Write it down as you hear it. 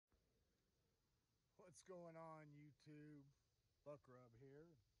What's going on, YouTube? Buck Rub here.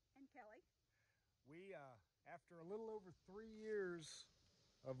 And Kelly. We, after a little over 3 years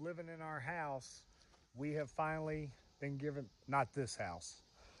of living in our house, we have finally been given, not this house,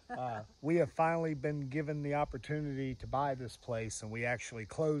 we have finally been given the opportunity to buy this place, and we actually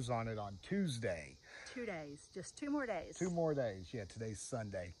close on it on Tuesday. 2 days, just 2 more days. 2 more days, yeah, today's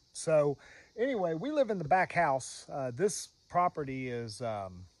Sunday. So anyway, we live in the back house. This property is,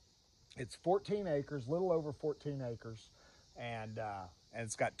 it's 14 acres, little over 14 acres, and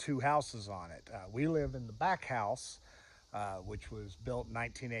it's got 2 houses on it. We live in the back house, which was built in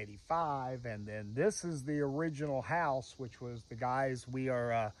 1985, and then this is the original house, which was the guys we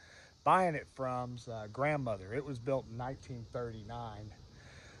are buying it from's grandmother. It was built in 1939.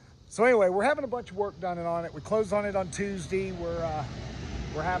 So anyway, we're having a bunch of work done on it. We closed on it on Tuesday. We're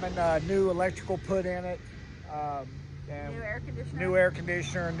having new electrical put in it. And new air conditioner. New air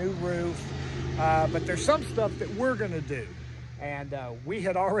conditioner, new roof. But there's some stuff that we're gonna do. And we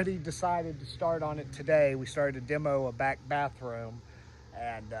had already decided to start on it today. We started to demo a back bathroom.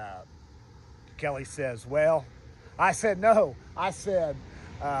 And Kelly says, well, I said, no. I said,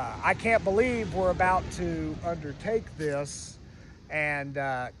 I can't believe we're about to undertake this. And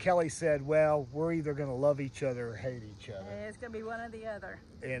Kelly said, well, we're either going to love each other or hate each other. It's going to be one or the other.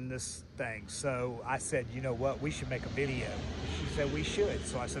 In this thing. So I said, you know what? We should make a video. She said we should.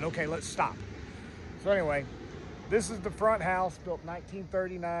 So I said, okay, let's stop. So anyway, this is the front house, built in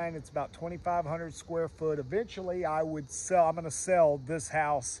 1939. It's about 2,500 square foot. Eventually, I'm going to sell this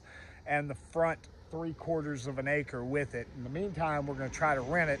house and the front 3/4 of an acre with it. In the meantime, we're going to try to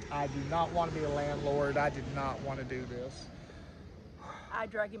rent it. I do not want to be a landlord. I did not want to do this. I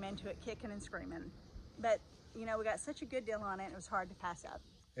drug him into it kicking and screaming. But, you know, we got such a good deal on it, it was hard to pass up.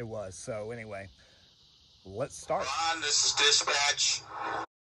 It was. So anyway, let's start. Ron, this is dispatch.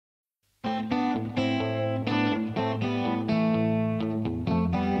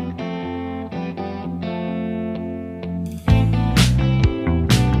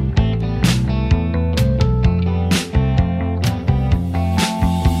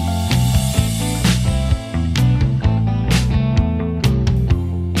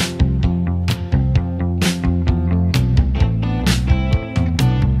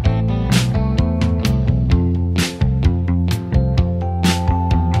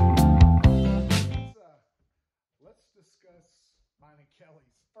 Mine and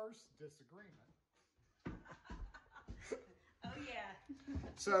Kelly's first disagreement. Oh yeah.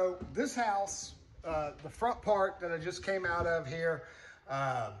 So this house, the front part that I just came out of here,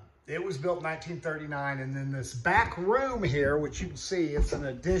 it was built in 1939, and then this back room here, which you can see, it's an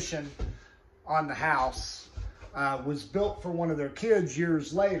addition on the house, was built for one of their kids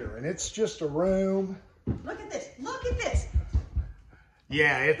years later, and it's just a room. Look at this. Look at this.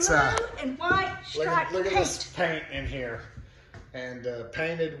 Yeah, it's blue and white striped look at paint. this paint in here. And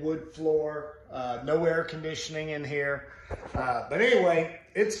painted wood floor, no air conditioning in here. But anyway,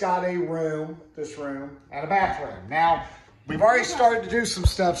 it's got a room, this room, and a bathroom. Now, we've already started to do some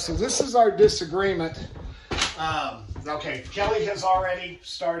stuff, so this is our disagreement. Okay, Kelly has already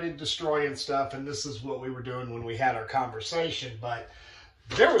started destroying stuff, and this is what we were doing when we had our conversation, but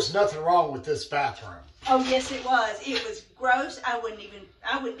there was nothing wrong with this bathroom. Oh, yes, it was. It was gross. I would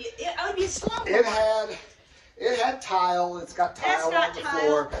be slow. It had tile. It's got tile on the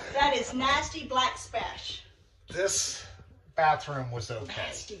floor. That is nasty black splash. This bathroom was okay.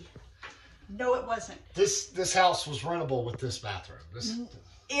 Nasty. No, it wasn't. This house was runnable with this bathroom.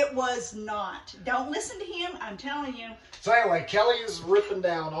 It was not. Don't listen to him. I'm telling you. So anyway, Kelly is ripping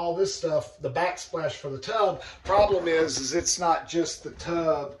down all this stuff, the backsplash for the tub. Problem is it's not just the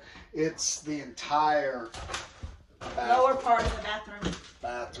tub. It's the entire lower part of the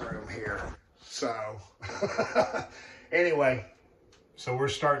bathroom here. So, anyway, so we're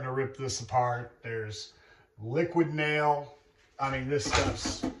starting to rip this apart. There's liquid nail. I mean, this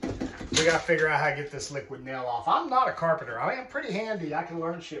stuff's, we got to figure out how to get this liquid nail off. I'm not a carpenter. I mean, I'm pretty handy. I can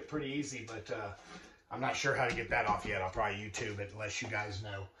learn shit pretty easy, but I'm not sure how to get that off yet. I'll probably YouTube it unless you guys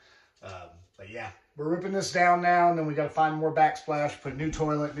know. But yeah, we're ripping this down now, and then we got to find more backsplash, put a new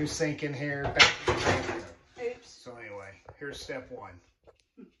toilet, new sink in here. Oops. So anyway, here's step 1.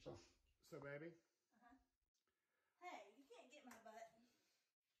 So, baby? Hey, you can't get my butt.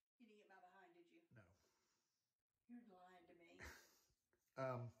 You didn't get my behind, did you? No. You're lying to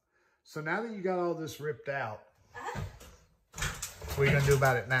me. So now that you got all this ripped out, what are you going to do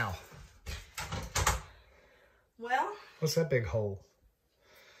about it now? Well. What's that big hole?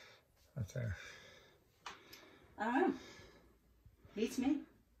 Right there. I don't know. Beats me.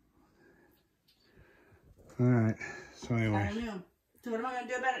 All right. So anyway. I don't know. So what am I going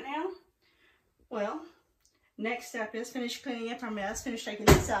to do about it now? Well, next step is finish cleaning up our mess, finish taking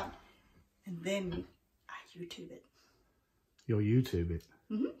this out, and then I YouTube it. You'll YouTube it.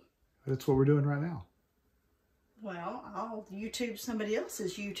 Mm-hmm. That's what we're doing right now. Well, I'll YouTube somebody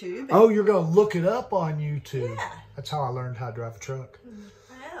else's YouTube. Oh, you're going to look it up on YouTube. Yeah. That's how I learned how to drive a truck.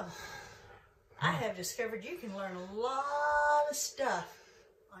 Well, I have discovered you can learn a lot of stuff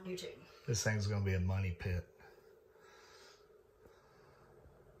on YouTube. This thing's going to be a money pit.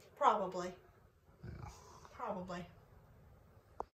 Probably. Yeah. Probably.